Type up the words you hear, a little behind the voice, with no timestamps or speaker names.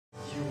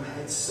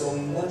So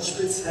much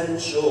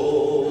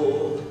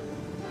potential,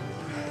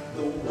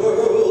 the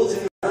world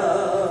in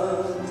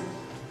round.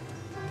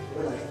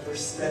 When I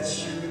first met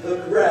you, the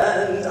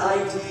grand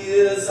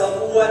ideas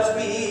of what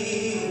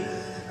we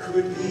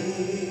could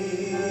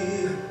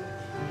be,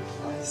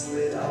 eyes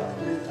lit up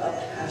with a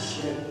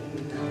passion,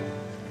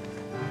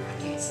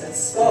 gates that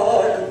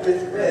spark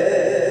with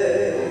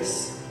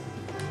grace.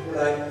 When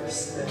I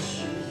first met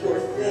you, your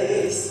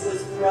face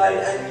was bright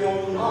and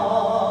your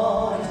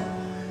mind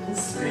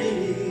was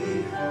free.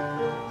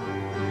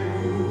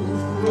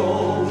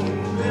 Grown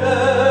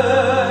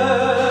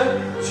bitter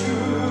to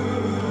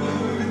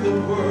the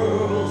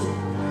world.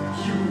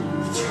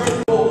 You've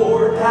turned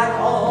your back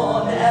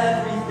on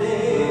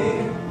everything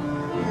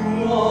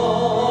you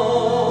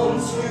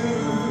want to.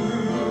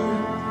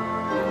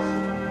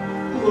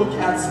 Look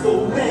at the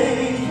way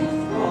you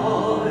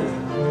thrive.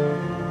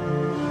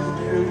 You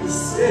barely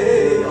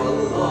stay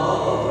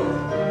alive.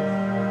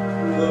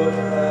 Look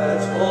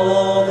at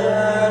all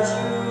that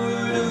you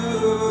do.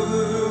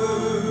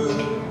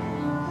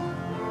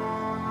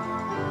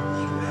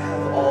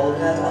 All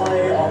that I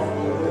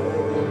offer,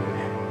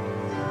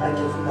 I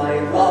give my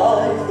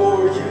life for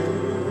you.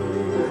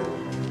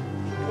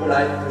 When I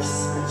first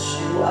met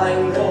you, I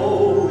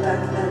know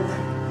back then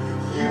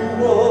you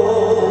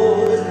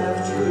would have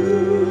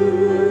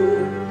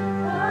true.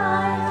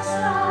 I've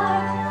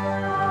tried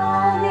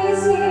all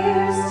these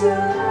years to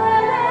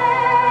let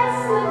it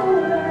slip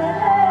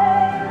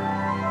away.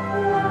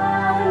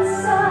 While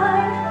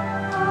inside,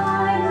 I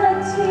bled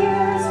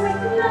tears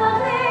with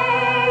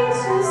nothing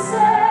to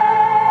say.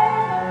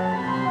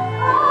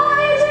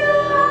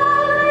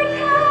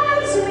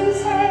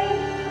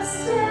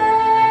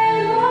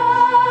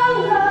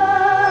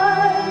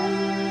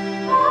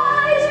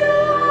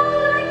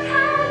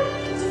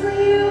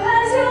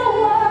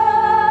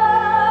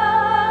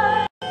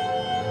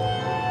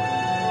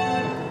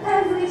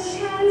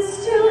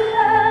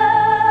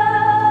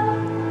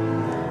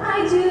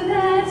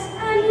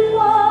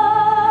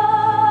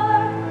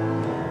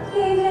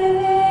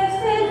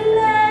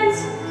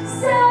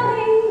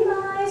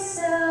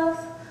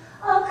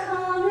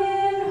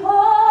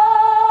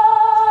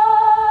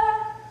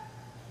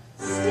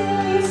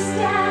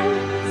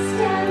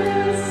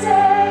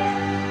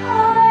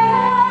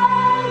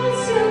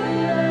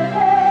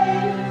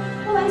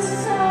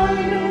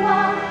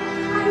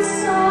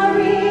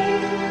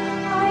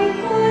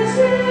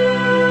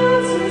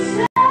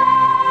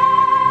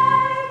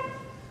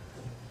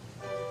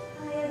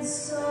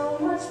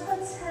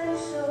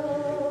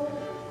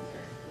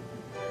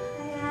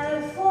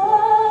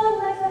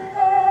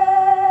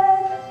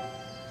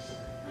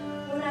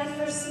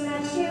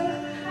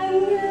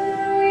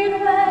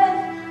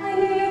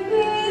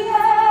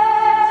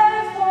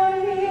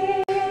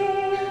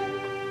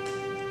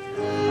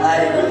 I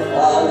will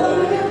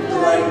follow you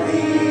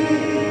blindly.